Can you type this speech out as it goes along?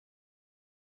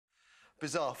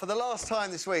bizarre. For the last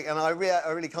time this week, and I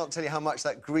really can't tell you how much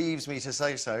that grieves me to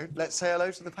say so, let's say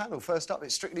hello to the panel. First up,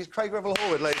 it's Strictly's Craig Revel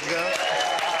Horwood, ladies and gentlemen.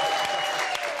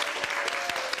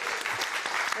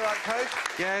 All right, Craig?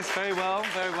 Yes, very well,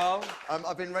 very well.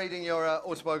 I've been reading your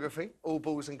autobiography, All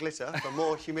Balls and Glitter, for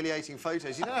more humiliating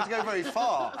photos. You don't have to go very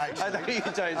far, actually. I know you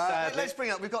don't, sadly. Let's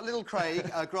bring up, we've got little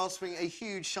Craig grasping a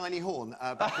huge shiny horn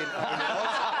back in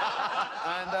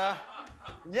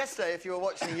and yesterday, if you were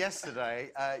watching yesterday,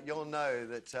 you'll know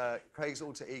that Craig's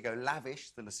alter ego,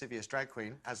 Lavish, the lascivious drag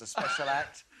queen, has a special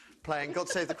act playing God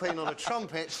Save the Queen on a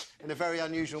trumpet in a very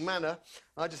unusual manner.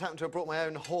 I just happened to have brought my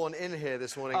own horn in here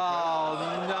this morning.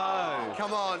 Oh, no.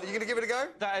 Come on, are you going to give it a go?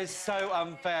 That is so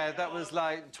unfair. That was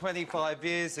like 25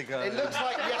 years ago. It looks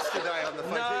like yesterday on the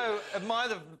photo. No, it might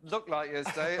have looked like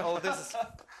yesterday. Oh, this is...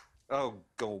 Oh,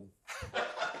 God.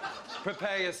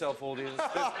 Prepare yourself, audience.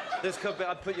 This could be...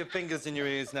 I'd put your fingers in your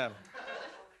ears now. It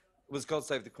was God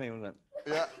Save the Queen, wasn't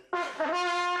it? Yeah.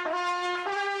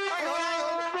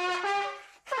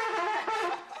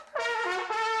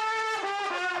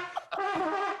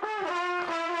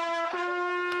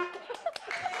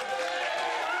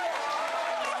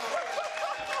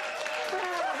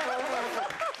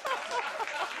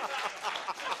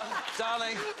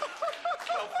 Darling,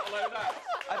 I'll follow that.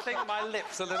 I think my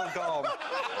lips are a little gone.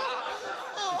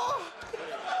 All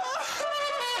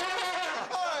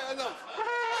right, enough.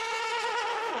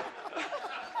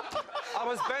 I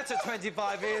was better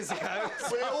 25 years ago.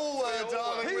 We all were,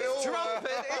 darling. Whose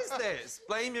trumpet is this?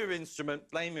 Blame your instrument.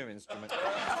 Blame your instrument.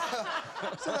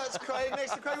 So that's Craig.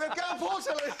 Next to Craig, we have Gal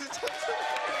Porter, ladies and gentlemen.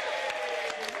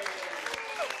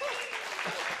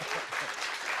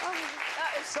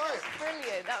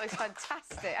 Brilliant. That was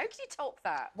fantastic. How could you top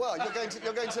that? Well, you're going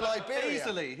to Liberia.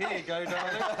 Easily. Here you go,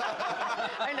 darling.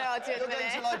 I know, I'll do it in a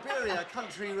minute. You're going to Liberia, a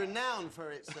country renowned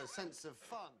for its sense of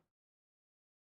fun.